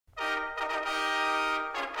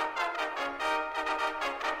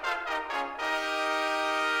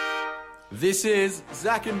This is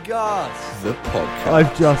Zach and Gus, the podcast.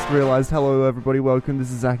 I've just realised, hello everybody, welcome, this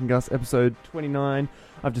is Zach and Gus, episode 29.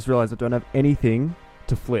 I've just realised I don't have anything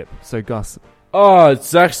to flip, so Gus... Oh, it's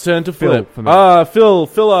Zach's turn to flip. Filler.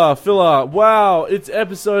 Wow, it's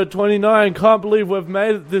episode 29. Can't believe we've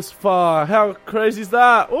made it this far. How crazy is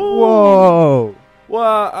that? Ooh. Whoa!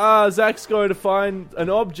 Wow, Zach's going to find an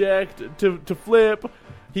object to flip.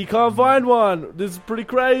 He can't find one. This is pretty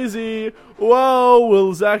crazy. Whoa,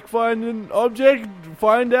 will Zach find an object?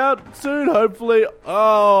 Find out soon, hopefully.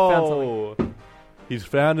 Oh, he's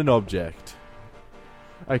found an object.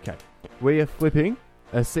 Okay, we are flipping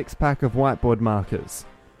a 6-pack of whiteboard markers.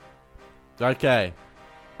 Okay,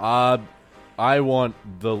 I want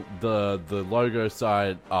the logo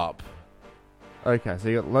side up. Okay, so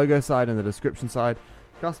you got the logo side and the description side.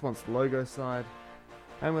 Gus wants the logo side,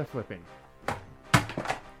 and we're flipping.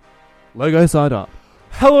 Logo side up.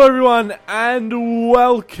 Hello everyone and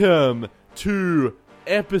welcome to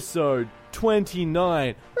episode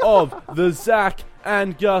 29 of the Zach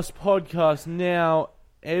and Gus podcast. Now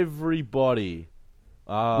everybody,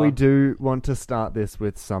 we do want to start this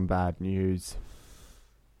with some bad news.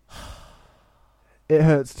 It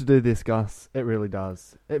hurts to do this, Gus. It really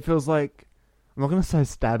does. It feels like, I'm not going to say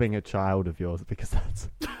stabbing a child of yours because that's...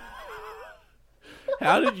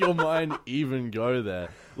 How did your mind even go there?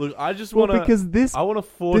 Look, I just want to... because I want to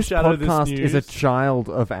foreshadow this podcast this news. is a child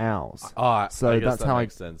of ours. So that's how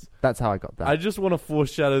makes sense. That's how I got that. I just want to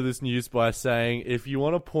foreshadow this news by saying, if you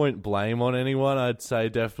want to point blame on anyone, I'd say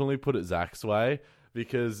definitely put it Zach's way,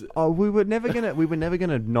 because... Oh, we were never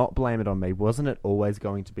gonna not blame it on me. Wasn't it always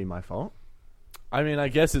going to be my fault? I mean, I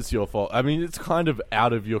guess it's your fault. I mean, it's kind of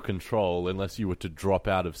out of your control unless you were to drop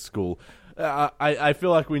out of school. I feel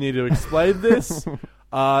like we need to explain this.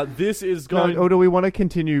 This is going... Or do we want to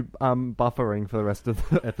continue buffering for the rest of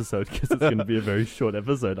the episode? Because it's going to be a very short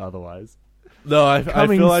episode otherwise. No, I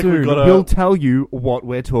feel like soon, we've got to... We'll tell you what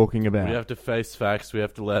we're talking about. We have to face facts. We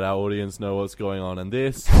have to let our audience know what's going on. And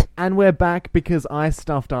this... And we're back because I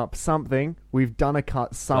stuffed up something. We've done a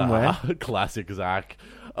cut somewhere. Classic Zach.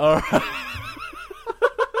 All right.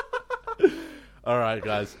 All right,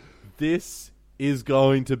 guys. This is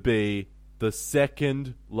going to be the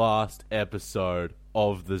second last episode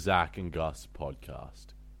of the Zach and Gus podcast.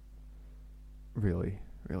 Really,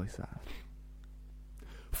 really sad.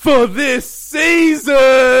 For this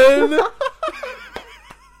season!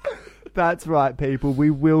 That's right, people. We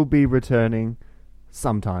will be returning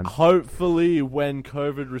sometime. Hopefully when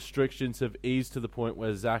COVID restrictions have eased to the point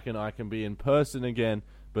where Zach and I can be in person again,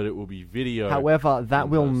 but it will be video. However, that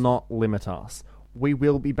will not limit us. We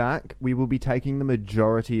will be back. We will be taking the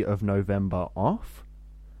majority of November off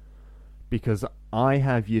because I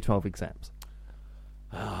have Year 12 exams.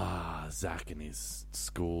 Zach and his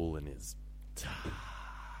school and his...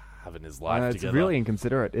 having his life it's together. really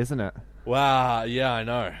inconsiderate, isn't it? Wow, yeah, I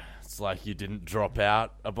know. It's like you didn't drop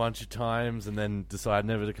out a bunch of times and then decide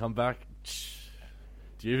never to come back.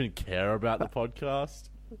 Do you even care about the podcast?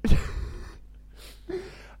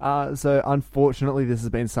 So unfortunately, this has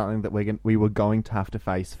been something that we were going to have to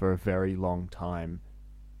face for a very long time.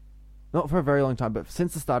 Not for a very long time, but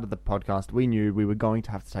since the start of the podcast, we knew we were going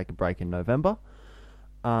to have to take a break in November.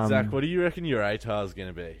 Zach, what do you reckon your ATAR is going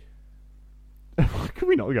to be? Can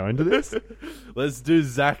we not go into this? Let's do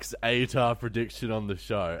Zach's ATAR prediction on the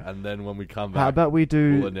show, and then when we come back, how about we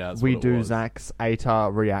do we'll Zach's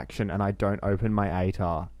ATAR reaction, and I don't open my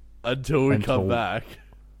ATAR until we come back.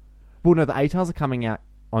 Well, no, the ATARs are coming out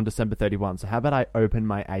on December 31, so how about I open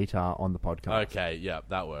my ATAR on the podcast? Okay, yeah,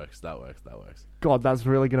 that works. God, that's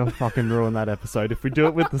really going to fucking ruin that episode. If we do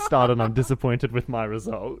it with the start and I'm disappointed with my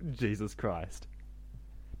result, Jesus Christ.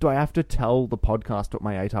 Do I have to tell the podcast what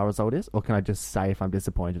my ATAR result is, or can I just say if I'm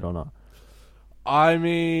disappointed or not? I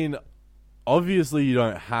mean, obviously you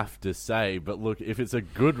don't have to say, but look, if it's a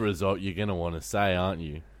good result, you're going to want to say, aren't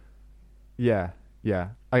you? Yeah.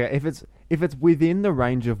 Okay, if it's within the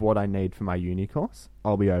range of what I need for my uni course,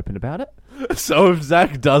 I'll be open about it. So if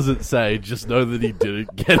Zach doesn't say, just know that he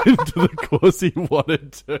didn't get into the course he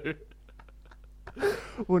wanted to.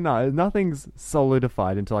 Well, no, nothing's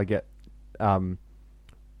solidified until I get,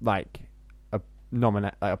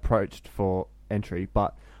 approached for entry.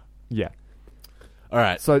 But yeah. All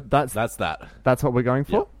right. So that's that. That's what we're going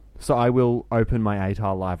for. Yep. So I will open my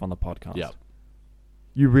ATAR live on the podcast. Yep.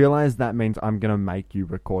 You realize that means I'm going to make you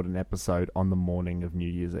record an episode on the morning of New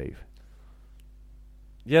Year's Eve.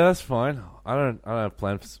 Yeah, that's fine. I don't have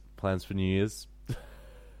plans for New Year's.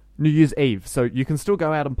 New Year's Eve, so you can still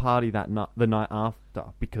go out and party the night after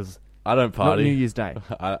because I don't party. Not New Year's Day.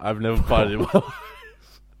 I've never partied in my life.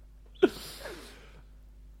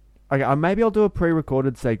 Okay, maybe I'll do a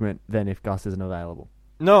pre-recorded segment then if Gus isn't available.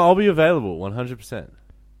 No, I'll be available 100%.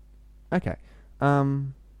 Okay.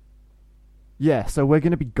 Yeah, so we're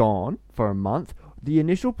going to be gone for a month. The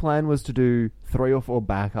initial plan was to do 3 or 4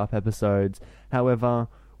 backup episodes. However,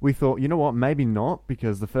 we thought, you know what, maybe not,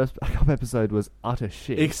 because the first backup episode was utter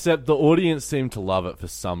shit. Except the audience seemed to love it for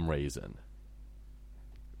some reason.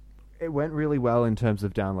 It went really well in terms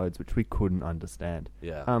of downloads, which we couldn't understand.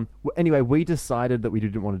 Yeah. Anyway, we decided that we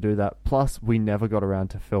didn't want to do that. Plus, we never got around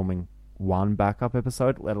to filming 1 backup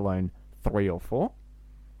episode, let alone 3 or 4.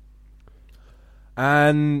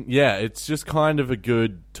 And yeah, it's just kind of a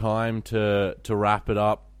good time to wrap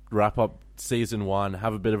up season 1,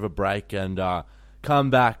 have a bit of a break, and come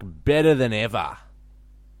back better than ever.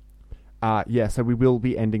 Yeah, so we will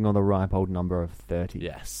be ending on the ripe old number of 30.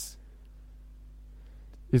 Yes.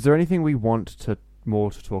 Is there anything we want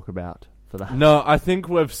more to talk about for that? No, I think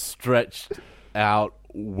we've stretched out.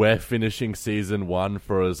 We're finishing season 1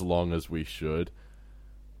 for as long as we should.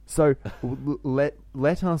 So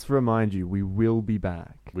let us remind you, we will be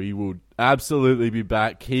back. We will absolutely be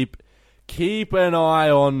back. Keep an eye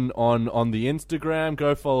on the Instagram.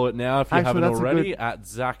 Go follow it now if you haven't already. At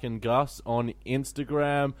Zach and Gus on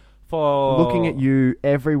Instagram. Looking at you,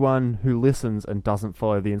 everyone who listens and doesn't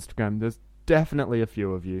follow the Instagram, there's definitely a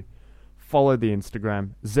few of you. Follow the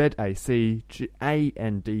Instagram,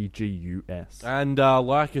 ZACANDGUS. And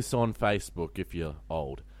like us on Facebook if you're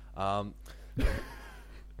old.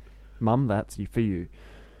 Mum, that's for you.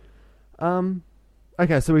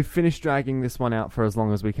 Okay, so we've finished dragging this one out for as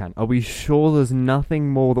long as we can. Are we sure there's nothing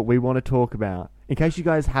more that we want to talk about? In case you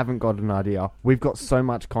guys haven't got an idea, we've got so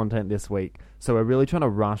much content this week, so we're really trying to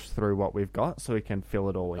rush through what we've got so we can fill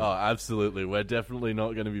it all in. Oh, absolutely. We're definitely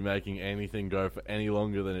not going to be making anything go for any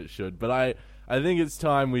longer than it should. But I think it's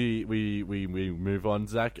time we move on.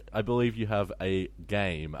 Zach, I believe you have a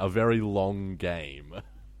game, a very long game.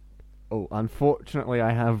 Oh, unfortunately,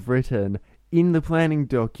 I have written in the planning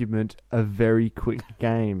document a very quick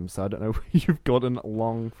game, so I don't know where you've gotten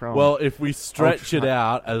long from. Well, if we stretch it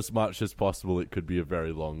out as much as possible, it could be a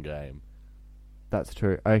very long game. That's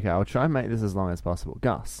true. Okay, I'll try and make this as long as possible.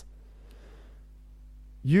 Gus,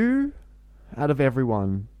 you, out of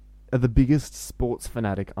everyone, are the biggest sports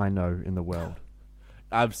fanatic I know in the world.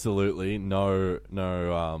 Absolutely. No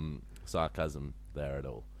sarcasm there at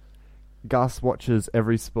all. Gus watches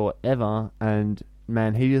every sport ever, and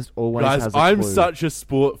man, he just always has a clue. I'm such a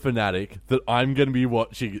sport fanatic that I'm going to be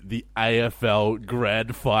watching the AFL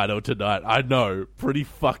Grand Final tonight. I know, pretty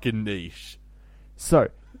fucking niche. So,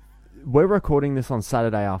 we're recording this on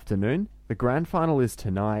Saturday afternoon. The Grand Final is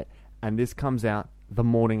tonight, and this comes out the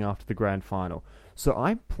morning after the Grand Final. So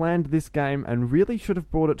I planned this game and really should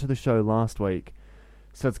have brought it to the show last week.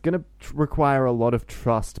 So it's going to require a lot of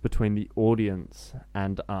trust between the audience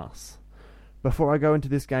and us. Before I go into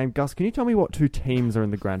this game, Gus, can you tell me what 2 teams are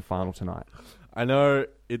in the Grand Final tonight? I know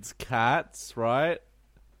it's Cats, right?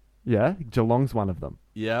 Yeah, Geelong's one of them.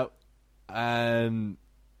 Yep. And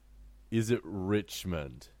is it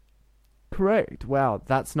Richmond? Correct. Wow,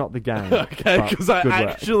 that's not the game. Okay, because I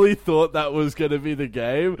actually thought that was going to be the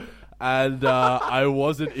game, and I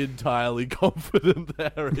wasn't entirely confident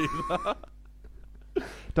there either.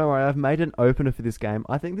 Don't worry, I've made an opener for this game.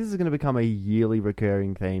 I think this is going to become a yearly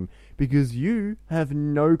recurring theme because you have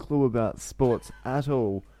no clue about sports at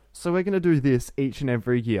all. So we're going to do this each and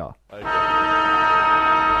every year.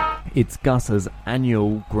 Okay. It's Gus's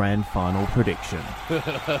annual Grand Final prediction.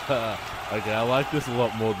 Okay, I like this a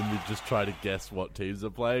lot more than we just try to guess what teams are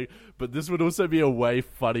playing. But this would also be a way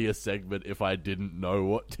funnier segment if I didn't know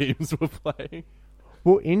what teams were playing.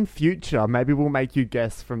 Well, in future, maybe we'll make you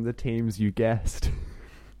guess from the teams you guessed.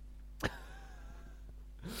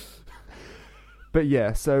 But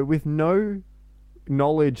yeah, so with no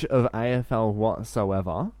knowledge of AFL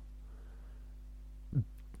whatsoever,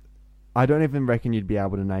 I don't even reckon you'd be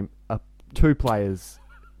able to name 2 players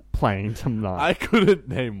playing tonight. I couldn't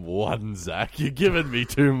name one, Zach. You're giving me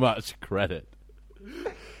too much credit.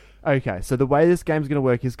 Okay, so the way this game's going to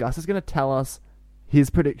work is Gus is going to tell us his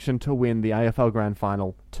prediction to win the AFL Grand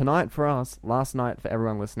Final tonight for us, last night for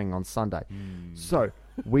everyone listening on Sunday. So,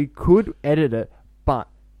 we could edit it, but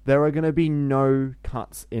there are going to be no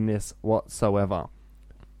cuts in this whatsoever.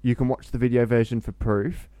 You can watch the video version for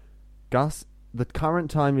proof. Gus, the current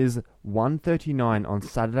time is 1:39 on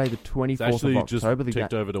Saturday, the 24th of October. It's actually just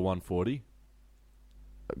ticked over to 1:40.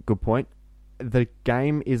 Good point. The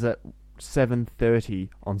game is at 7:30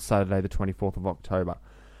 on Saturday, the 24th of October.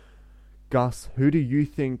 Gus, who do you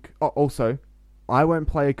think... Oh, also, I won't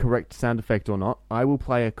play a correct sound effect or not. I will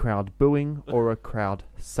play a crowd booing or a crowd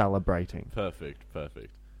celebrating. Perfect.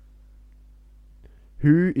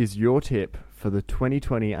 Who is your tip for the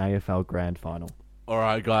 2020 AFL Grand Final? All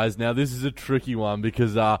right, guys. Now this is a tricky one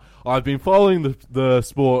because I've been following the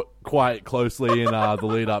sport quite closely in the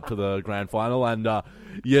lead up to the grand final, and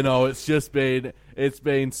it's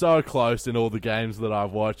been so close in all the games that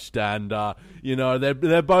I've watched, and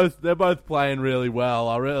they're both playing really well.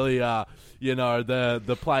 I really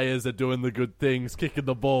the players are doing the good things, kicking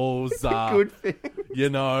the balls, Good thing.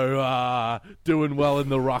 doing well in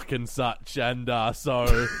the ruck and such, and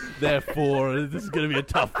so therefore this is going to be a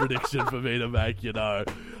tough prediction for me to make.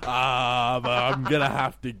 But I'm gonna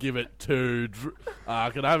have to give it to.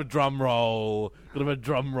 Can I have a drum roll? Can I have a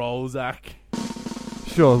drum roll, Zach?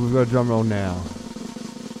 Sure, we've got a drum roll now.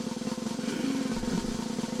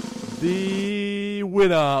 The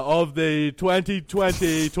winner of the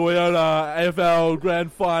 2020 Toyota AFL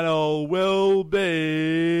Grand Final will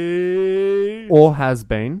be... Or has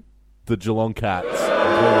been. The Geelong Cats.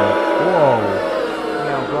 Whoa.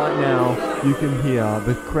 Now, right now, you can hear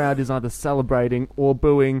the crowd is either celebrating or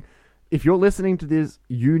booing. If you're listening to this,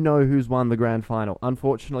 you know who's won the grand final.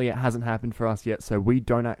 Unfortunately, it hasn't happened for us yet, so we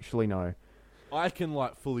don't actually know. I can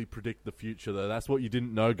fully predict the future, though. That's what you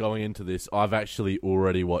didn't know going into this. I've actually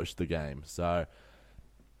already watched the game, so...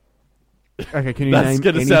 Okay, can you That's name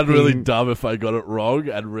going to sound really anything- dumb if I got it wrong,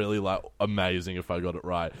 and really, amazing if I got it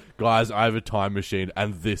right. Guys, I have a time machine,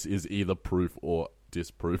 and this is either proof or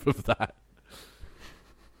disproof of that.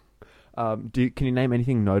 Can you name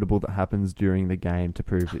anything notable that happens during the game to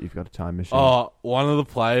prove that you've got a time machine? Oh, one of the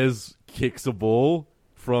players kicks a ball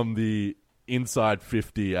from the inside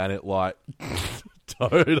 50, and it,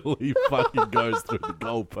 totally fucking goes through the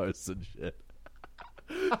goalposts and shit.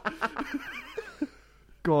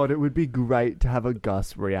 God, it would be great to have a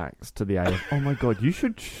GUS reacts to the AFL. Oh my God, you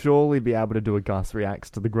should surely be able to do a GUS reacts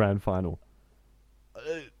to the grand final.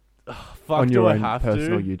 Fuck, on do your I own have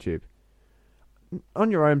personal to? YouTube.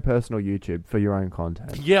 On your own personal YouTube for your own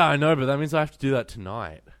content. Yeah, I know, but that means I have to do that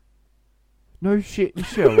tonight. No shit,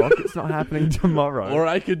 Sherlock. It's not happening tomorrow. Or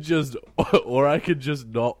I could just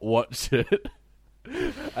not watch it,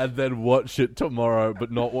 and then watch it tomorrow,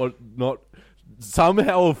 but not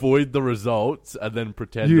somehow avoid the results, and then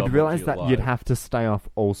pretend You'd I'm realize watching it that live. you'd have to stay off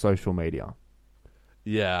all social media.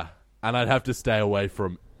 Yeah, and I'd have to stay away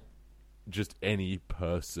from just any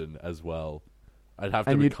person as well. I'd have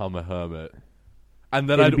to And you'd- become a hermit. And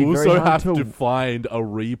then It'd I'd be very also hard have to- to find a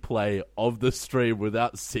replay of the stream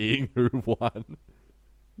without seeing who won.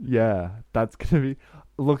 Yeah, that's gonna be...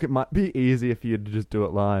 Look, it might be easier for you to just do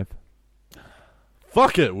it live.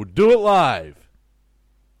 Fuck it, we'll do it live.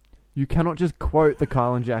 You cannot just quote the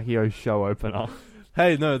Kyle and Jackie O show opener.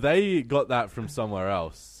 Hey, no, they got that from somewhere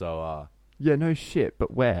else, so, Yeah, no shit,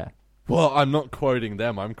 but where? Well, I'm not quoting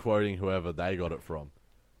them, I'm quoting whoever they got it from.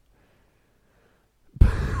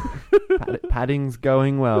 Padding's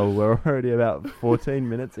going well. We're already about 14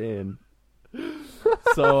 minutes in.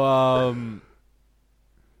 So,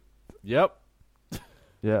 Yep.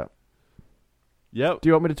 Yeah. Yep. Do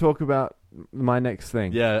you want me to talk about my next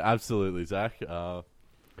thing? Yeah, absolutely, Zach.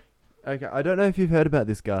 Okay, I don't know if you've heard about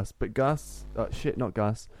this, Gus, but not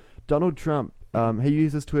Gus. Donald Trump, he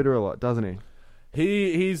uses Twitter a lot, doesn't he?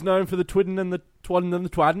 He's known for the twidden and the twadden and the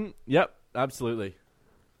twadden. Yep, absolutely.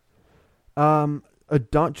 A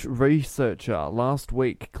Dutch researcher last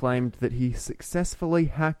week claimed that he successfully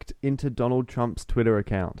hacked into Donald Trump's Twitter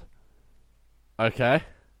account. Okay.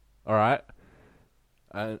 All right.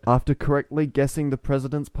 After correctly guessing the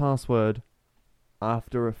president's password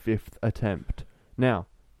after a fifth attempt. Now,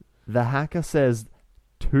 the hacker says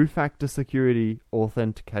two-factor security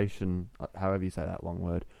authentication, however you say that long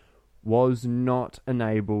word, was not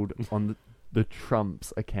enabled on the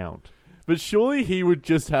Trump's account. But surely he would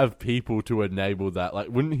just have people to enable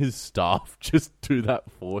that. Wouldn't his staff just do that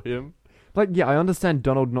for him? Yeah, I understand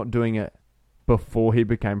Donald not doing it before he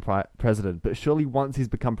became president, but surely once he's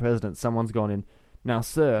become president, someone's gone in, now,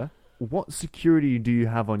 sir, what security do you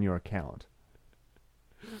have on your account?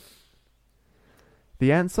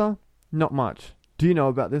 The answer? Not much. Do you know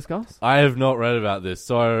about this, Gus? I have not read about this.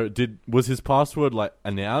 So, was his password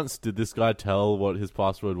announced? Did this guy tell what his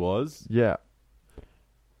password was? Yeah.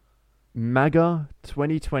 MAGA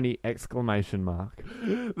 2020 exclamation mark.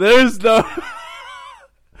 There is no.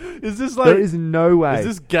 Is this there is no way. Is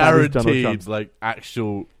this that is Donald guaranteed? Trump's.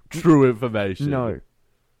 Actual true information? No.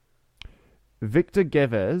 Victor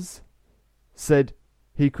Geves said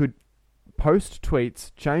he could post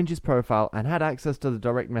tweets, change his profile, and had access to the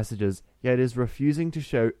direct messages, yet is refusing to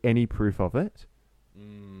show any proof of it.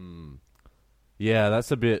 Yeah,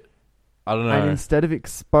 that's a bit... I don't know. And instead of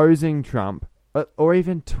exposing Trump, or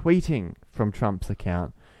even tweeting from Trump's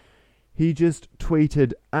account, he just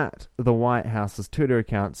tweeted at the White House's Twitter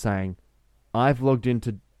account saying, I've logged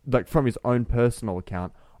into, like from his own personal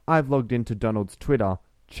account, I've logged into Donald's Twitter,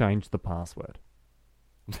 change the password.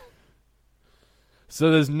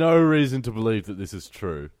 So there's no reason to believe that this is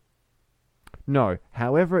true. No,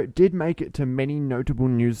 however, it did make it to many notable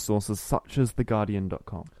news sources such as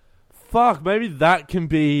TheGuardian.com. Fuck, maybe that can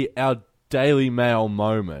be our Daily Mail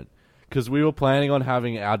moment. Because we were planning on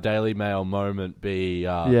having our Daily Mail moment be...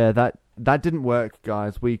 Yeah, that didn't work,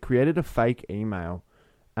 guys. We created a fake email,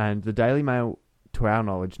 and the Daily Mail, to our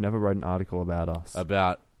knowledge, never wrote an article about us.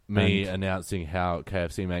 About me announcing how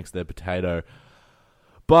KFC makes their potato.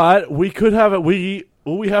 But we could have it.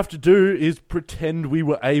 All we have to do is pretend we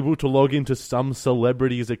were able to log into some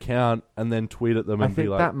celebrity's account and then tweet at them and be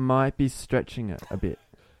like... I think that might be stretching it a bit.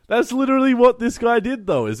 That's literally what this guy did,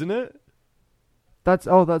 though, isn't it? That's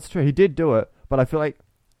true. He did do it, but I feel like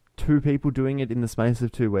 2 people doing it in the space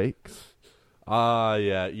of 2 weeks.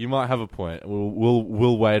 Yeah, you might have a point.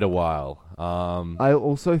 We'll wait a while. I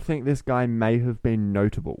also think this guy may have been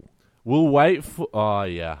notable. We'll wait for... Oh,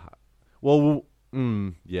 yeah. Well,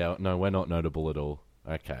 yeah, no, we're not notable at all.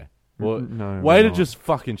 Okay. Well, No. Way to just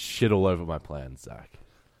fucking shit all over my plans, Zach.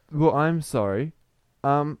 Well, I'm sorry.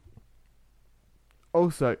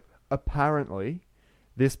 Also, apparently,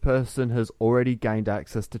 this person has already gained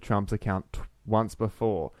access to Trump's account once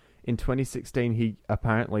before. In 2016, he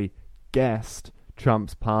apparently guessed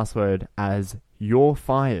Trump's password as "You're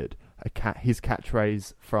fired," his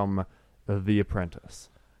catchphrase from The Apprentice.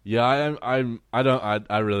 Yeah,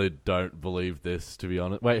 I really don't believe this, to be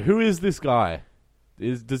honest. Wait, who is this guy?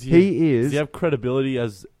 Does he have credibility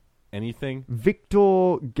as anything?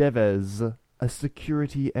 Victor Geves, a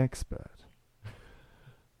security expert.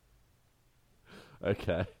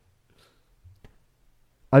 Okay.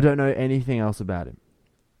 I don't know anything else about him.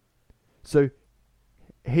 So,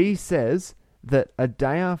 he says that a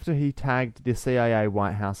day after he tagged the CIA,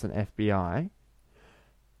 White House, and FBI,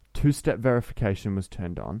 2-step verification was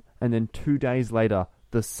turned on, and then 2 days later,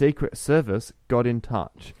 the Secret Service got in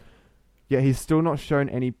touch. Yet he's still not shown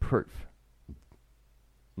any proof.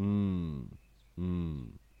 And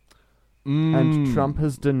Trump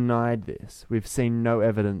has denied this. We've seen no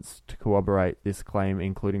evidence to corroborate this claim,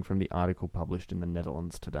 including from the article published in the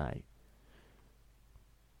Netherlands today.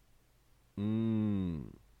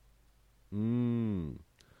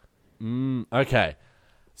 Okay.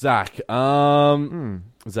 Zach.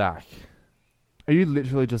 Zach. Are you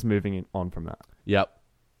literally just moving on from that? Yep.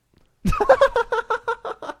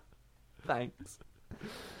 Thanks.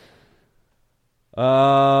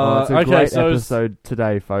 It's a great episode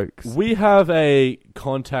today, folks. We have a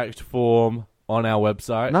contact form on our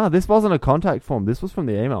website. No, this wasn't a contact form. This was from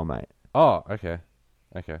the email, mate. Oh, okay.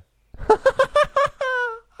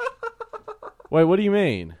 Wait, what do you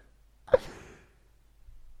mean?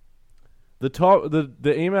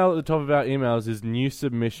 The email at the top of our emails is new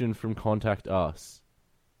submission from Contact Us.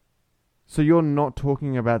 So you're not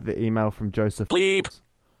talking about the email from Joseph? Bleep.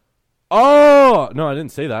 Oh no, I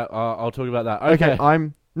didn't see that. I'll talk about that. Okay,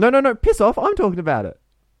 No. Piss off. I'm talking about it.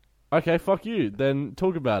 Okay, fuck you. Then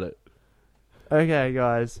talk about it. Okay,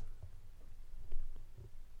 guys.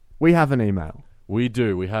 We have an email. We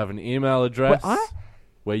do. We have an email address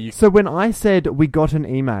where you. So when I said we got an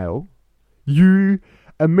email, you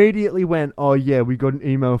immediately went, "Oh yeah, we got an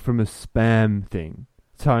email from a spam thing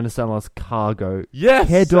trying to sell us cargo." Yes,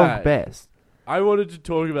 Hair dog Zach. best. I wanted to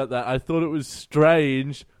talk about that. I thought it was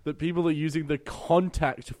strange that people are using the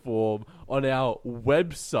contact form on our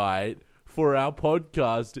website for our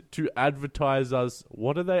podcast to advertise us.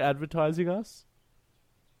 What are they advertising us?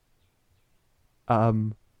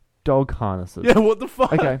 Dog harnesses. Yeah, what the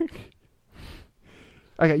fuck? Okay,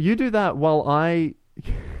 you do that while I've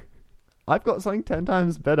got something 10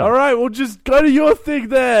 times better. Alright, well just go to your thing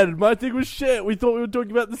then. My thing was shit. We thought we were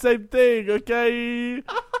talking about the same thing, okay?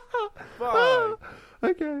 Fine.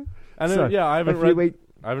 Okay. And So, I haven't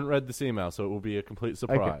read this email, so it will be a complete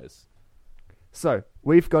surprise. So,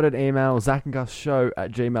 we've got an email,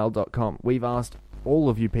 zachandgusshow@gmail.com. We've asked all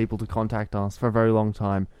of you people to contact us for a very long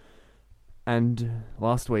time. And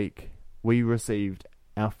last week, we received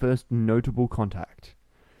our first notable contact.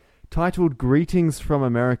 Titled Greetings from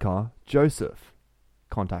America, Joseph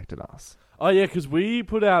contacted us. Oh yeah, because we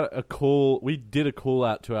put out a call. We did a call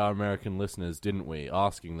out to our American listeners, didn't we?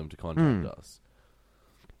 Asking them to contact us.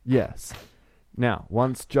 Yes. Now,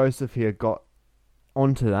 once Joseph here got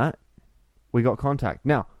onto that, we got contact.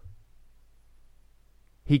 Now,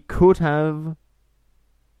 he could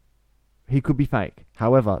be fake.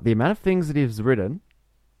 However, the amount of things that he's written,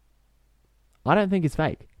 I don't think is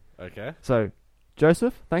fake. Okay. So,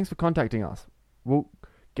 Joseph, thanks for contacting us. We'll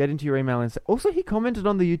get into your email and say... Also, he commented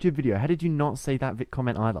on the YouTube video. How did you not see that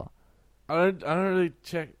comment either? I don't really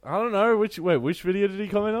check. I don't know which video did he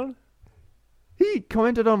comment on? He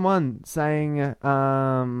commented on one saying,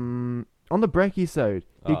 on the Brekkie-sode,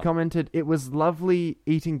 he commented, "It was lovely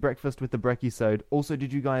eating breakfast with the Brekkie-sode. Also,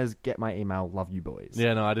 did you guys get my email? Love you boys."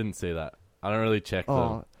 Yeah, no, I didn't see that. I don't really check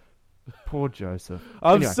them. Poor Joseph.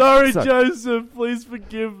 I'm sorry, Joseph. Please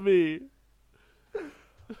forgive me.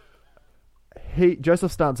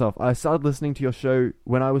 Joseph starts off, "I started listening to your show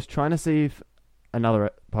when I was trying to see if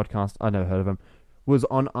another podcast, I never heard of him, was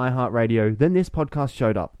on iHeartRadio. Then this podcast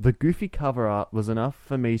showed up. The goofy cover art was enough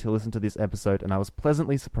for me to listen to this episode, and I was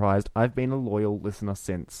pleasantly surprised. I've been a loyal listener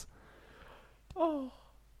since." Oh.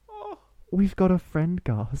 We've got a friend,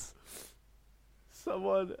 Gus.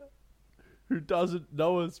 Someone who doesn't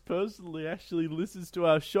know us personally actually listens to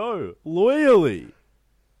our show. Loyally.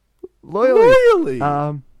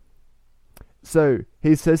 So,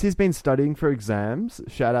 he says he's been studying for exams.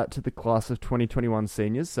 Shout out to the class of 2021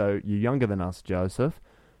 seniors. So, you're younger than us, Joseph.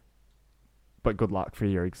 But good luck for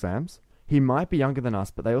your exams. He might be younger than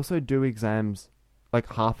us, but they also do exams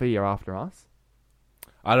like half a year after us.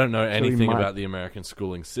 I don't know anything about the American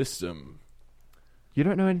schooling system. You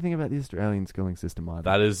don't know anything about the Australian schooling system either.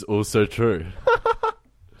 That is also true.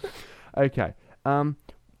 Okay.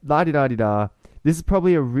 La-di-da-di-da. This is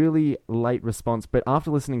probably a really late response, but after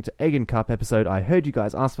listening to Egg and Cup episode, I heard you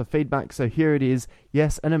guys ask for feedback, so here it is.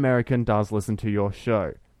 Yes, an American does listen to your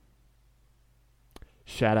show.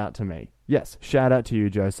 Shout out to me. Yes, shout out to you,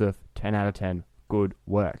 Joseph. 10 out of 10. Good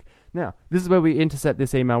work. Now, this is where we intercept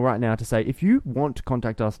this email right now to say, if you want to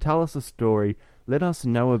contact us, tell us a story, let us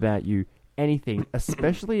know about you, anything,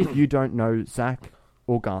 especially if you don't know Zach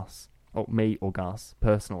or Gus, or me or Gus,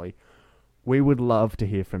 personally. We would love to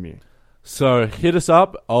hear from you. So hit us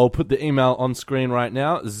up. I'll put the email on screen right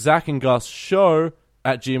now,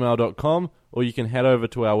 zachandgusshow@gmail.com, or you can head over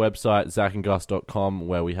to our website, zachandgus.com,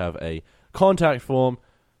 where we have a contact form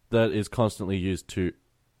that is constantly used to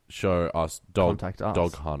show us dog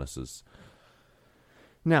harnesses.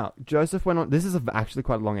 Now, Joseph went on... This is actually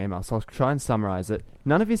quite a long email, so I'll try and summarize it.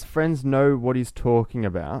 None of his friends know what he's talking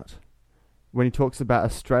about when he talks about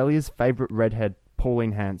Australia's favourite redhead,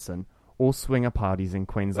 Pauline Hanson, all swinger parties in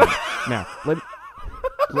Queensland. Now, let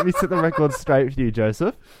me set the record straight for you,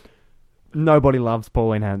 Joseph. Nobody loves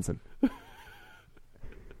Pauline Hanson.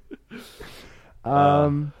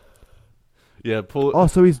 Yeah,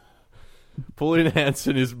 Pauline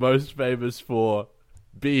Hanson is most famous for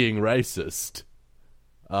being racist.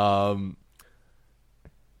 That's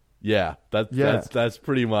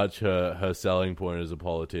pretty much her selling point as a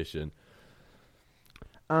politician.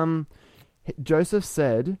 Joseph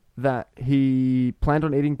said that he planned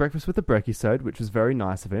on eating breakfast with the Brekkie-sode, which was very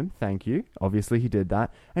nice of him. Thank you. Obviously, he did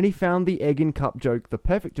that. And he found the egg and cup joke the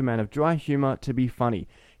perfect amount of dry humour to be funny.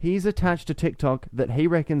 He's attached a TikTok that he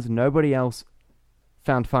reckons nobody else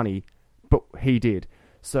found funny, but he did.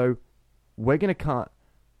 So, we're going to cut...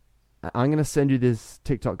 I'm going to send you this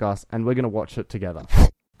TikTok, Gus, and we're going to watch it together. All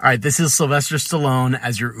right, this is Sylvester Stallone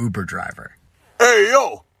as your Uber driver. Hey,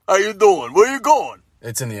 yo, how you doing? Where you going?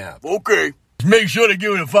 It's in the app. Okay. Just make sure to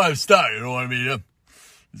give it a 5-star, you know what I mean?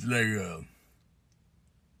 It's like,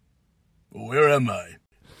 where am I?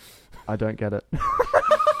 I don't get it.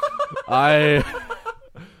 I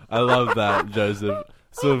love that, Joseph.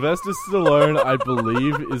 Sylvester Stallone, I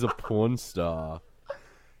believe, is a porn star.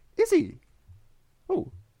 Is he?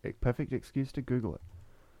 Oh, a perfect excuse to Google it.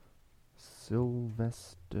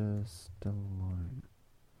 Sylvester Stallone.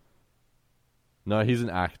 No, he's an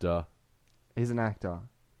actor. He's an actor.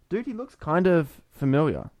 Dude, he looks kind of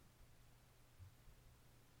familiar.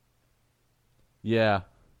 Yeah.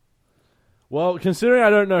 Well, considering I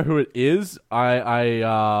don't know who it is,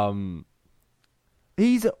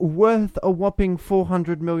 He's worth a whopping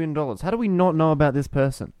 $400 million. How do we not know about this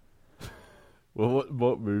person? Well,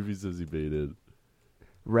 what movies has he been in?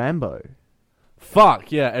 Rambo.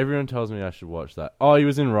 Fuck, yeah, everyone tells me I should watch that. Oh, he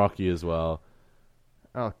was in Rocky as well.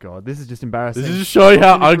 Oh, God, this is just embarrassing. This is just showing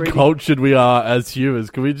how uncultured we are as humans.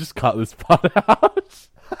 Can we just cut this part out?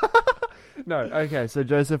 No, okay, so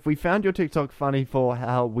Joseph, we found your TikTok funny for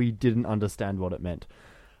how we didn't understand what it meant.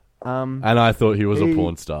 And I thought he was a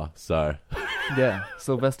porn star, so... Yeah,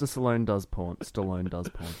 Sylvester Stallone does porn.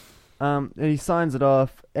 And he signs it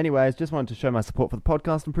off. Anyways, just wanted to show my support for the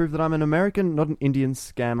podcast and prove that I'm an American, not an Indian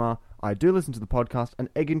scammer. I do listen to the podcast, and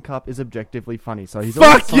Egg and Cup is objectively funny. So he's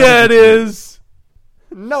Fuck yeah, it is!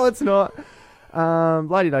 No, it's not.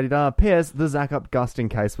 La-di-da-di-da. P.S. The Zach Up Gusting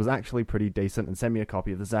case was actually pretty decent, and send me a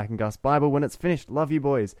copy of the Zach and Gus Bible when it's finished. Love you,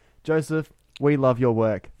 boys. Joseph, we love your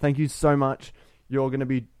work. Thank you so much. You're going to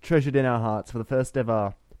be treasured in our hearts for the first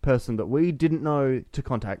ever person that we didn't know to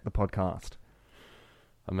contact the podcast.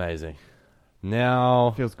 Amazing.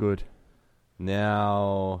 Now... Feels good.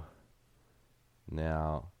 Now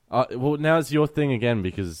it's your thing again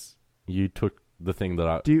because you took the thing that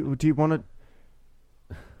I... Do you want to...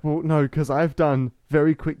 Well, no, because I've done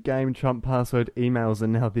very quick game, Trump password, emails,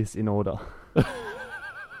 and now this in order.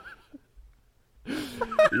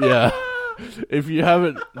 Yeah. If you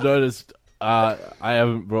haven't noticed, I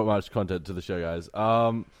haven't brought much content to the show, guys.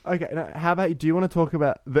 Okay, now, how about... Do you want to talk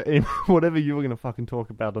about the whatever you were going to fucking talk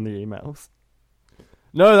about on the emails?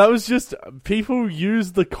 No, that was just... People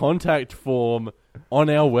use the contact form on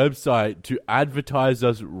our website to advertise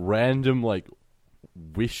us random, like,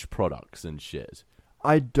 Wish products and shit.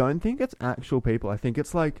 I don't think it's actual people. I think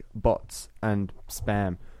it's like bots and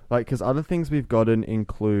spam. Like, because other things we've gotten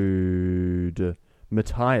include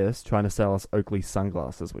Matthias trying to sell us Oakley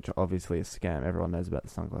sunglasses, which are obviously a scam. Everyone knows about the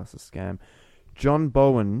sunglasses scam. John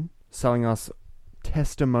Bowen selling us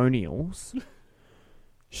testimonials.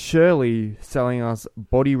 Shirley selling us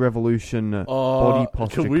Body Revolution body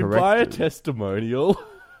posture can we correctors. buy a testimonial?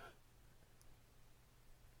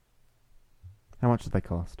 How much did they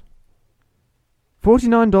cost?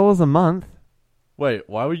 $49 a month. Wait,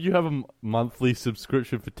 why would you have a monthly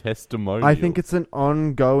subscription for testimonials? I think it's an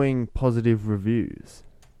ongoing positive reviews.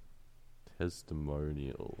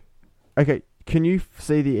 Testimonial. Okay, can you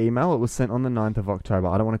see the email? It was sent on the 9th of October.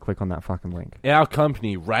 I don't want to click on that fucking link. Our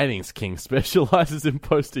company, Ratings King, specializes in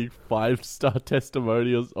posting 5-star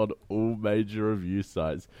testimonials on all major review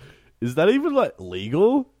sites. Is that even, like,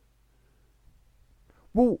 legal?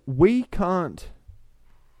 Well, we can't...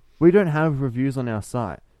 We don't have reviews on our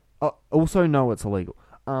site. Also, no, it's illegal.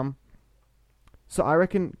 So I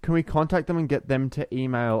reckon, can we contact them and get them to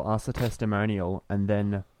email us a testimonial, and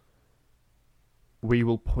then we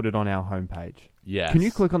will put it on our homepage? Yes. Can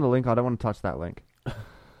you click on the link? I don't want to touch that link.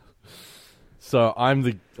 So I'm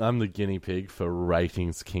the guinea pig for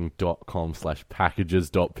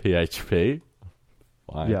ratingsking.com/packages.php.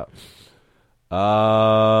 Fine. Yeah.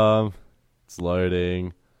 It's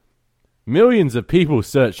loading. Millions of people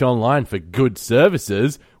search online for good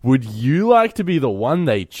services. Would you like to be the one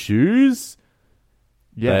they choose?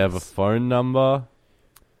 Yes. They have a phone number.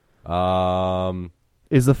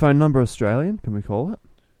 Is the phone number Australian? Can we call it?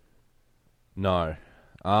 No.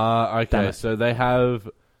 Damn Okay, it. so they have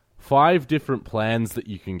 5 different plans that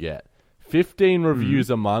you can get. 15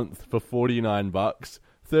 reviews a month for $49,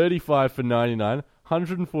 35 for $99,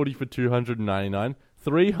 140 for $299,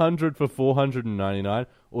 300 for $499,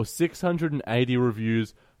 or 680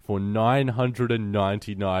 reviews for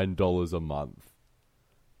 $999 a month.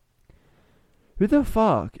 Who the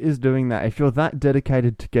fuck is doing that? If you're that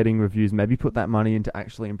dedicated to getting reviews, maybe put that money into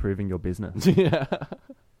actually improving your business. Yeah.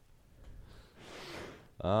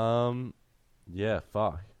 Yeah,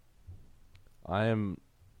 fuck. I'm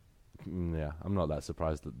not that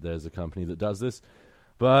surprised that there's a company that does this.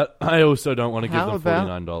 But I also don't want to give How them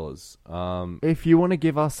about $49. If you want to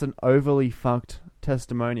give us an overly fucked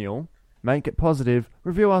testimonial, make it positive,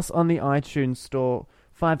 review us on the iTunes store,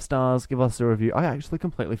 5 stars, give us a review. I actually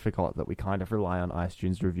completely forgot that we kind of rely on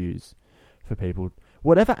iTunes reviews for people.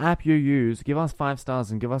 Whatever app you use, give us 5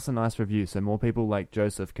 stars and give us a nice review so more people like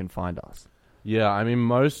Joseph can find us. Yeah, I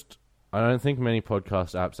mean, I don't think many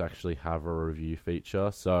podcast apps actually have a review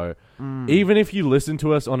feature. So even if you listen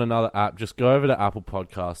to us on another app, just go over to Apple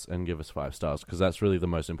Podcasts and give us 5 stars because that's really the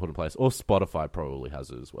most important place. Or Spotify probably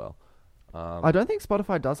has it as well. I don't think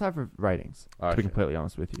Spotify does have ratings, to be completely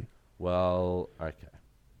honest with you. Well, okay.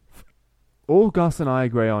 All Gus and I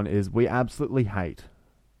agree on is we absolutely hate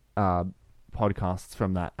podcasts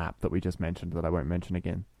from that app that we just mentioned that I won't mention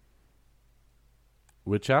again.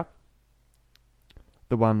 Which app?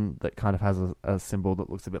 The one that kind of has a symbol that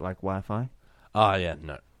looks a bit like Wi-Fi. Oh, yeah,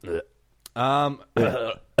 no.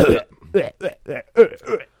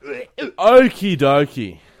 Okie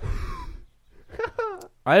dokie.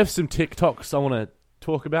 I have some TikToks I want to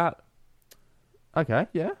talk about. Okay,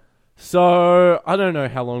 yeah. So, I don't know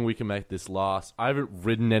how long we can make this last. I haven't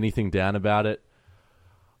written anything down about it.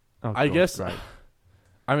 Oh, I cool. guess... Great.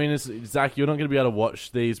 I mean, Zach, you're not going to be able to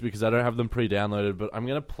watch these because I don't have them pre-downloaded, but I'm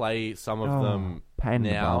going to play some of them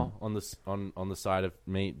now on the side of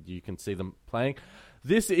me. You can see them playing.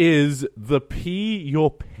 This is the Pee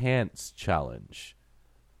Your Pants Challenge.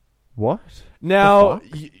 What? Now,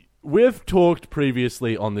 we've talked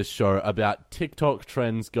previously on this show about TikTok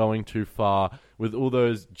trends going too far with all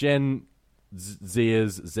those Gen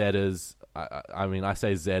Zers, Zers. I mean, I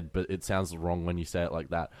say Z, but it sounds wrong when you say it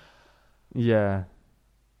like that. Yeah.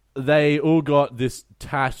 They all got this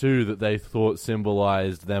tattoo that they thought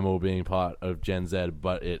symbolized them all being part of Gen Z,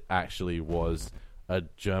 but it actually was a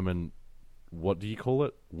German. What do you call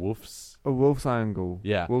it? Wolf's. A wolf's angle.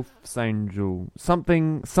 Yeah. Wolf's angel.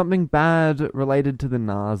 Something bad related to the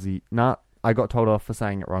Nazi. I got told off for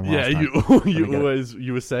saying it wrong last time.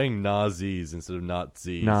 You were saying Nazis instead of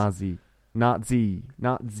Nazis. Nazi. Yahtzee.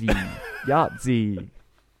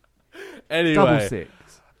 Anyway. Double six.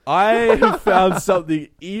 I have found something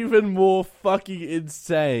even more fucking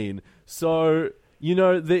insane. So,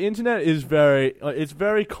 the internet is it's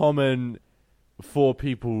very common for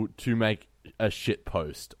people to make a shit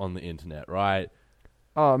post on the internet, right?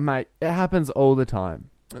 Oh, mate, it happens all the time.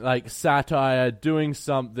 Like satire, doing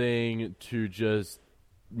something to just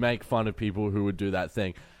make fun of people who would do that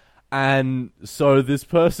thing. And so this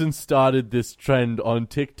person started this trend on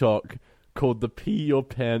TikTok called the Pee Your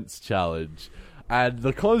Pants Challenge. And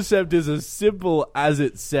the concept is as simple as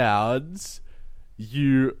it sounds.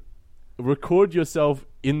 You record yourself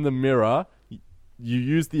in the mirror. You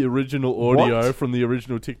use the original audio from the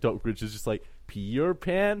original TikTok, which is just like, Pee Your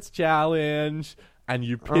Pants Challenge. And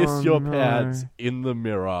you piss your pants in the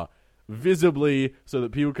mirror visibly so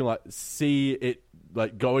that people can see it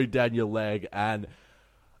going down your leg. And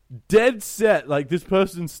dead set, this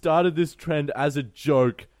person started this trend as a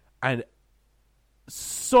joke, and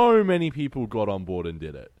so many people got on board and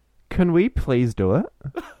did it. Can we please do it?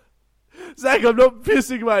 Zach, I'm not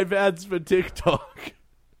pissing my pants for TikTok.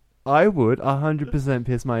 I would 100%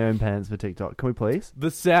 piss my own pants for TikTok. Can we please?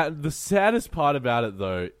 The saddest part about it,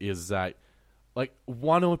 though, is that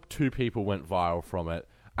one or two people went viral from it,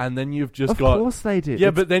 and then you've just got... Of course they did. Yeah,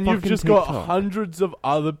 it's but then you've just TikTok. got hundreds of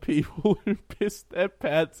other people who pissed their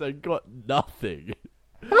pants and got nothing.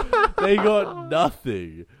 They got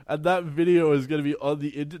nothing. And that video is going to be on the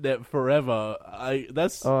internet forever.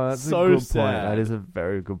 That's so a good sad. point. That is a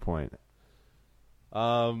very good point.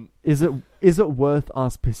 Is it worth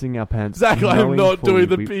us pissing our pants? Zach, I am not doing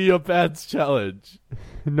the Pee Your Pants Challenge.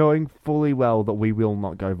 Knowing fully well that we will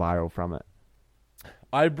not go viral from it.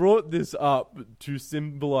 I brought this up to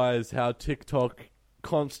symbolize how TikTok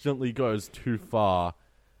constantly goes too far.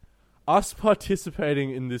 Us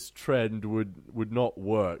participating in this trend would not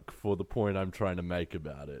work for the point I'm trying to make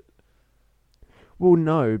about it. Well,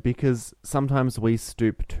 no, because sometimes we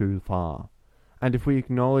stoop too far. And if we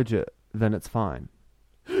acknowledge it, then it's fine.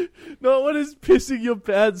 No one is pissing your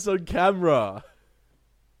pants on camera.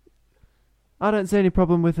 I don't see any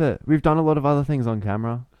problem with it. We've done a lot of other things on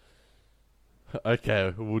camera.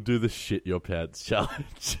 Okay, we'll do the shit your pants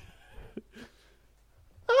challenge.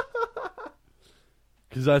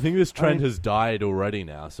 Because I think this trend has died already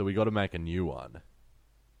now, so we got to make a new one.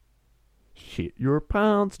 Shit your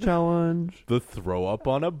pants challenge. The throw up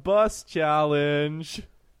on a bus challenge.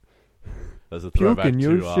 There's a throwback in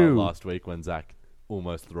your to shoe. Last week when Zach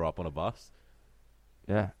almost threw up on a bus.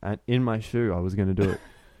 Yeah, and in my shoe, I was going to do it.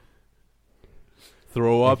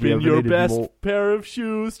 Throw up in your best pair of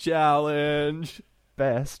shoes challenge.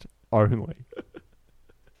 Best only.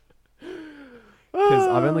 Because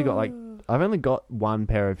I've only got one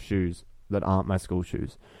pair of shoes that aren't my school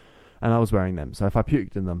shoes, and I was wearing them. So if I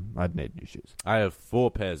puked in them, I'd need new shoes. I have 4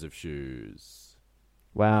 pairs of shoes.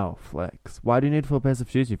 Wow, flex. Why do you need 4 pairs of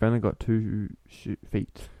shoes? You've only got 2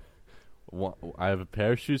 feet. I have a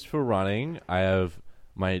pair of shoes for running. I have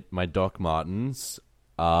my Doc Martens.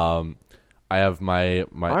 I have my.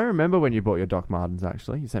 I remember when you bought your Doc Martens.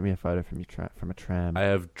 Actually, you sent me a photo from a tram. I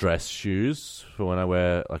have dress shoes for when I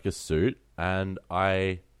wear a suit, and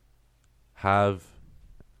I have.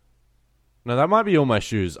 No, that might be all my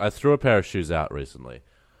shoes. I threw a pair of shoes out recently.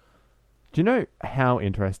 Do you know how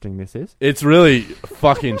interesting this is? It's really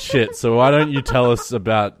fucking shit. So why don't you tell us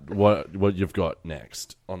about what you've got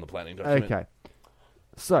next on the planning document? Okay,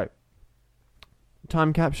 so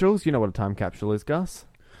time capsules. You know what a time capsule is, Gus?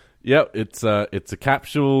 Yep, it's a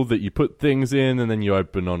capsule that you put things in and then you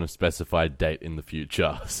open on a specified date in the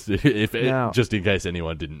future. Just in case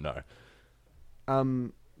anyone didn't know.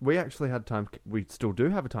 We actually had we still do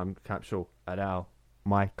have a time capsule at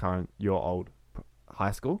your old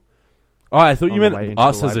high school. Oh, I thought you meant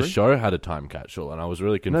us as a show had a time capsule, and I was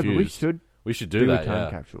really confused. No, but we should do that. A time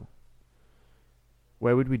capsule.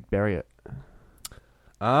 Where would we bury it?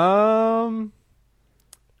 I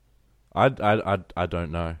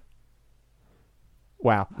don't know.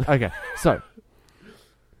 Wow. Okay, so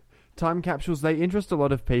time capsules, they interest a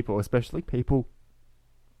lot of people, especially people,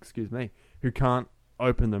 who can't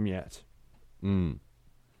open them yet.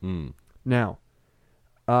 Now,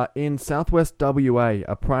 in southwest WA,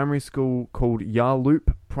 a primary school called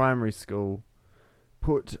Yarloop Primary School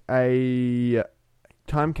put a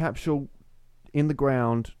time capsule in the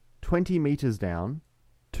ground 20 metres down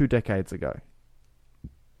 2 decades ago.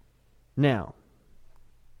 Now,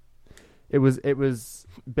 It was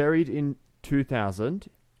buried in 2000,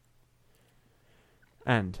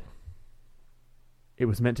 and it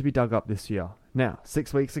was meant to be dug up this year. Now,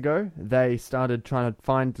 6 weeks ago, they started trying to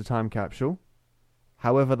find the time capsule.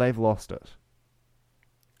 However, they've lost it.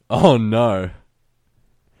 Oh no.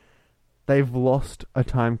 They've lost a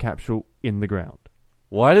time capsule in the ground.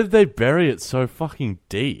 Why did they bury it so fucking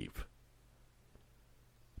deep?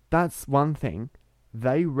 That's one thing.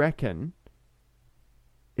 They reckon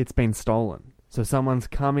it's been stolen. So someone's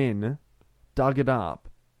come in, dug it up.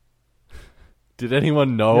 Did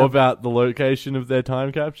anyone know about the location of their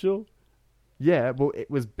time capsule? Yeah, well, it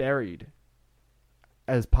was buried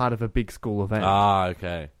as part of a big school event. Ah,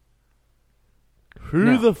 okay.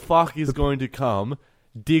 Who the fuck is going to come,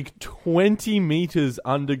 dig 20 meters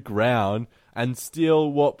underground, and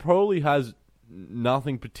steal what probably has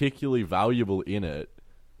nothing particularly valuable in it?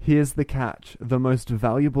 Here's the catch. The most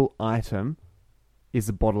valuable item is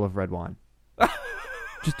a bottle of red wine.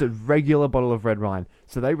 Just a regular bottle of red wine.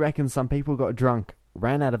 So they reckon some people got drunk,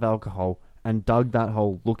 ran out of alcohol, and dug that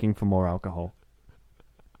hole looking for more alcohol.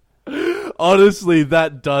 Honestly,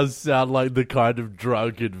 that does sound like the kind of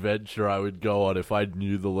drunk adventure I would go on if I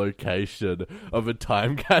knew the location of a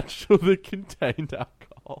time capsule that contained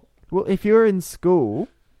alcohol. Well, if you were in school,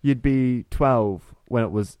 you'd be 12 when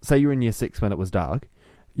it was... Say you were in year 6 when it was dark.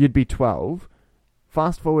 You'd be 12.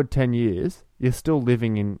 Fast forward 10 years, you're still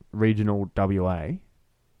living in regional WA.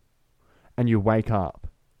 And you wake up.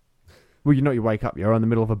 Well, you wake up. You're in the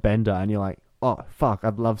middle of a bender and you're like, oh, fuck,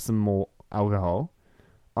 I'd love some more alcohol.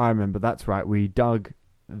 I remember, that's right, we dug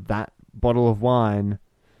that bottle of wine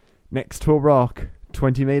next to a rock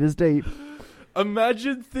 20 meters deep.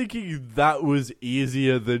 Imagine thinking that was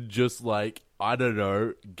easier than just, like, I don't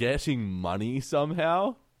know, getting money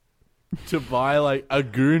somehow to buy, like, a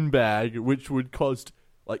goon bag, which would cost,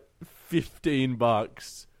 like,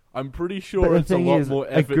 $15. I'm pretty sure it's a lot more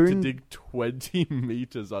effort to dig 20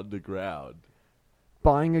 meters underground.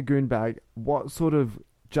 Buying a goon bag, what sort of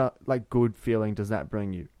good feeling does that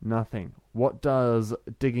bring you? Nothing. What does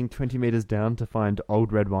digging 20 meters down to find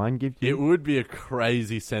old red wine give you? It would be a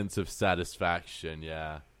crazy sense of satisfaction,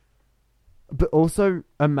 yeah. But also,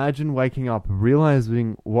 imagine waking up,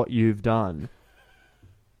 realizing what you've done,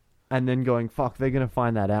 and then going, fuck, they're going to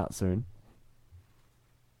find that out soon.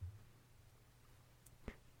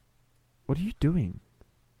 What are you doing?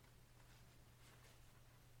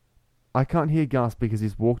 I can't hear Gus because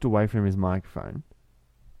he's walked away from his microphone.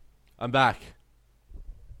 I'm back.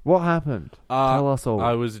 What happened? Tell us all.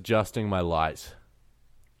 I was adjusting my light.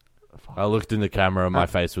 I looked in the camera and my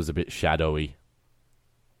face was a bit shadowy.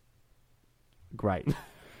 Great.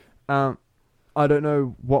 I don't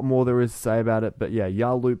know what more there is to say about it, but yeah,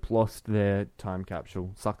 Yarloop lost their time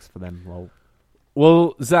capsule. Sucks for them, lol.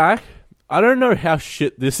 Well, Zach, I don't know how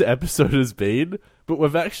shit this episode has been, but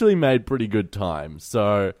we've actually made pretty good time,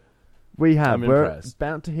 so... We have. We're impressed.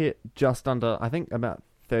 About to hit just under, I think, about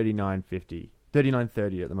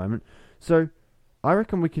 39.30 at the moment. So, I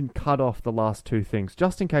reckon we can cut off the last two things,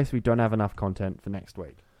 just in case we don't have enough content for next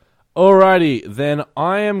week. Alrighty, then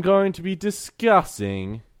I am going to be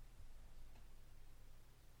discussing...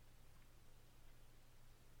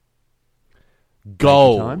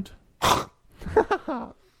 gold.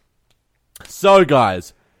 So,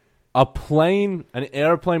 guys, an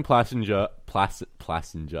airplane passenger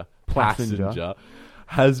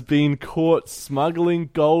has been caught smuggling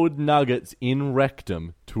gold nuggets in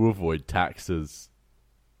rectum to avoid taxes.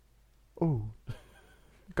 Ooh.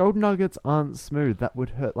 Gold nuggets aren't smooth. That would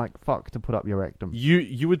hurt like fuck to put up your rectum.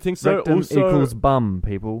 You would think so. Rectum also, equals bum,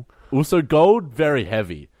 people. Also, gold, very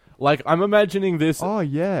heavy. Like, I'm imagining this... Oh,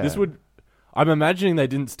 yeah. I'm imagining they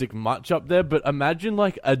didn't stick much up there, but imagine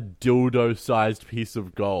like a dildo-sized piece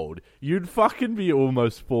of gold. You'd fucking be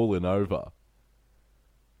almost falling over.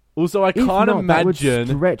 Also, I can't imagine... That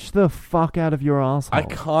would stretch the fuck out of your asshole. I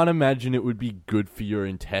can't imagine it would be good for your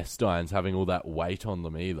intestines having all that weight on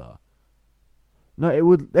them either. No, it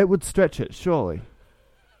would stretch it, surely.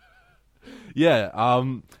 Yeah,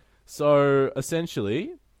 so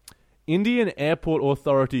essentially, Indian airport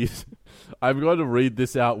authorities... I'm going to read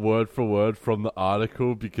this out word for word from the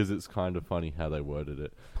article because it's kind of funny how they worded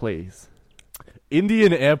it. Please.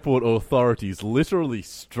 Indian airport authorities literally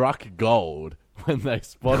struck gold when they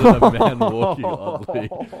spotted a man walking oddly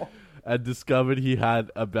and discovered he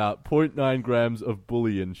had about 0.9 grams of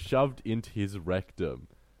bullion shoved into his rectum.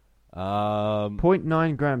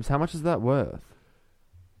 0.9 grams. How much is that worth?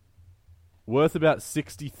 Worth about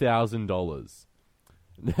 $60,000.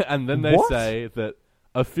 And then they say that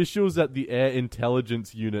officials at the Air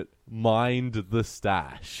Intelligence Unit mined the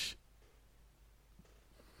stash.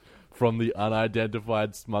 from the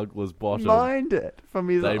unidentified smuggler's bottom. Mined it from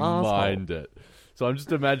his They asshole. mined it. So I'm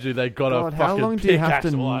just imagining they got God, a how long fucking do you have pickaxe to-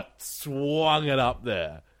 and like, swung it up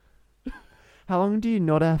there. How long do you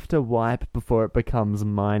not have to wipe before it becomes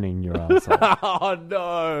mining your asshole? Oh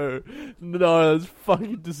no. No, that's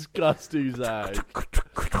fucking disgusting, Zach.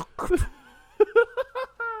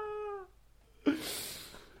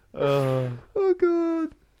 Oh god.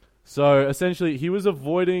 So essentially, he was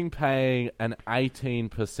avoiding paying an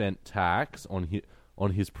 18% tax on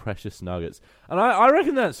his precious nuggets, and I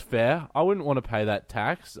reckon that's fair. I wouldn't want to pay that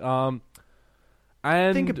tax.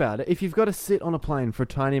 And Think about it. If you've got to sit on a plane for a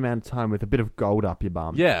tiny amount of time with a bit of gold up your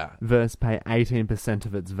bum, yeah, versus pay 18%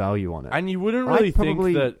 of its value on it. and you wouldn't I'd really think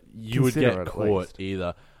probably that you would consider get it at caught least.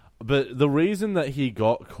 either. But the reason that he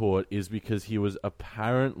got caught is because he was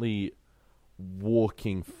apparently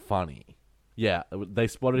walking funny. Yeah, they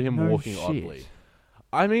spotted him No walking shit. oddly.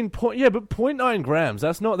 I mean, but 0.9 grams,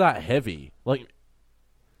 that's not that heavy. Like,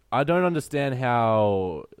 I don't understand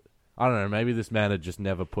how... I don't know, maybe this man had just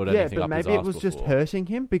never put anything up his but maybe it was arse just before. hurting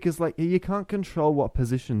him because, like, you can't control what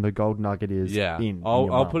position the gold nugget is Yeah, in.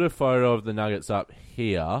 I'll put a photo of the nuggets up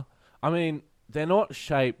here. I mean, they're not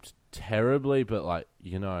shaped terribly, but, like,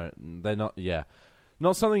 you know, they're not,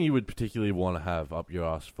 not something you would particularly want to have up your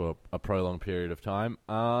ass for a prolonged period of time.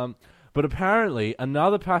 But apparently,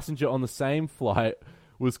 another passenger on the same flight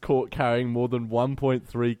was caught carrying more than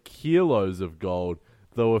 1.3 kilos of gold,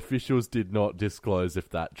 though officials did not disclose if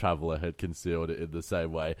that traveller had concealed it in the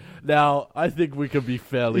same way. Now, I think we can be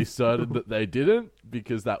fairly certain that they didn't,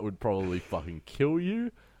 because that would probably fucking kill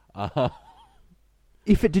you.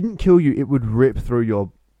 If it didn't kill you, it would rip through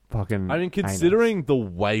your fucking I mean, considering the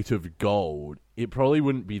weight of gold, it probably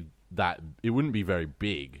wouldn't be it wouldn't be very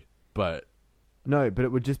big, but... No, but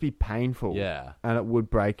it would just be painful. Yeah. And it would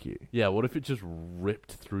break you. Yeah, what if it just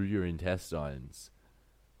ripped through your intestines?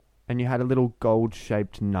 And you had a little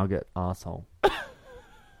gold-shaped nugget asshole.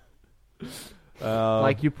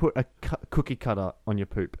 Like you put a cookie cutter on your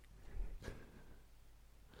poop.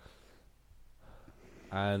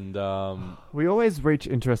 And, We always reach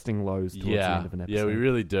interesting lows towards the end of an episode. yeah, we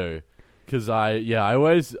really do. Because I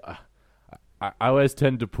always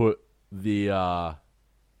tend to put the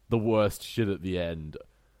worst shit at the end.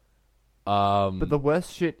 But the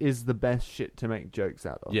worst shit is the best shit to make jokes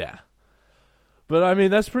out of. Yeah. But, I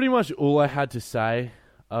mean, that's pretty much all I had to say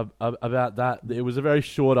about that. It was a very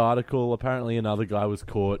short article. Apparently another guy was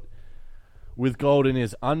caught with gold in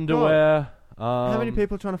his underwear. How many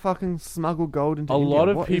people are trying to fucking smuggle gold into A India? lot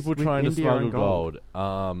of What is people with trying to India smuggle and gold.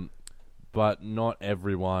 But not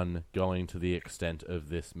everyone going to the extent of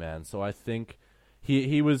this man. So I think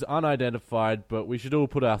he was unidentified, but we should all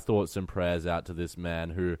put our thoughts and prayers out to this man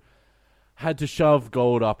who had to shove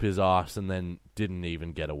gold up his arse and then didn't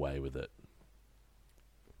even get away with it.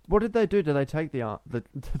 What did they do? Did they take the arse? Did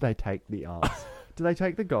they take the arse? Did they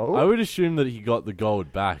take the gold? I would assume that he got the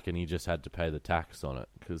gold back and he just had to pay the tax on it,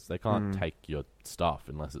 because they can't take your stuff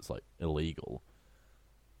unless it's, like, illegal.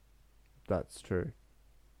 That's true.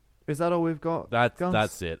 Is that all we've got?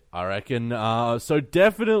 That's it, I reckon. So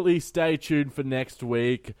definitely stay tuned for next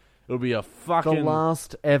week. It'll be a The fucking...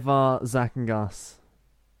 last ever Zach and Gus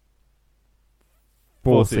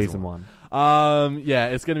For for season season one. Yeah,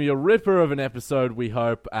 it's going to be a ripper of an episode, we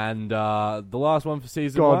hope, and the last one for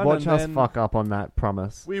season one. God, watch and us then fuck up on that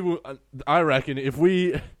promise. We will. I reckon if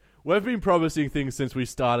we've been promising things since we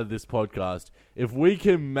started this podcast. If we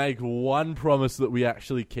can make one promise that we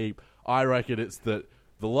actually keep, I reckon it's that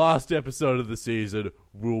the last episode of the season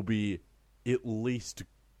will be at least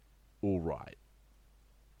all right.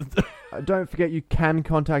 Don't forget, you can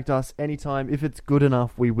contact us anytime. If it's good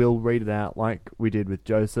enough, we will read it out like we did with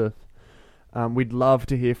Joseph. We'd love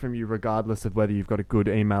to hear from you regardless of whether you've got a good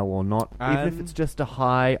email or not. Even if it's just a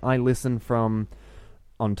hi, I listen from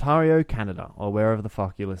Ontario, Canada, or wherever the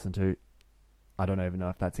fuck you listen to. I don't even know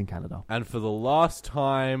if that's in Canada. And for the last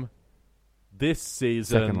time this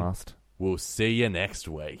season, Second last. we'll see you next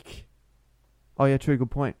week. Oh yeah, true,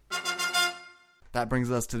 good point. That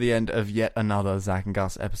brings us to the end of yet another Zach and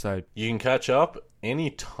Gus episode. You can catch up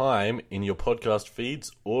any time in your podcast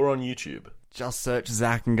feeds or on YouTube. Just search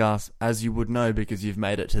Zach and Gus, as you would know because you've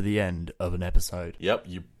made it to the end of an episode. Yep,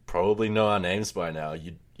 you probably know our names by now.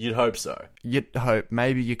 You'd hope so. You'd hope.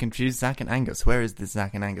 Maybe you confuse Zach and Angus. Where is this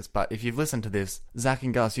Zach and Angus? But if you've listened to this, Zach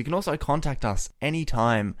and Gus, you can also contact us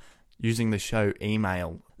anytime using the show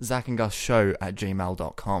email,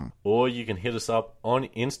 zachandgusshow@gmail.com. Or you can hit us up on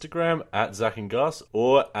Instagram at Zach and Gus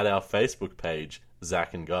or at our Facebook page,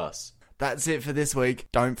 Zach and Gus. That's it for this week.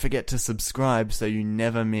 Don't forget to subscribe so you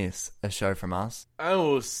never miss a show from us. And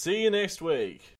we'll see you next week.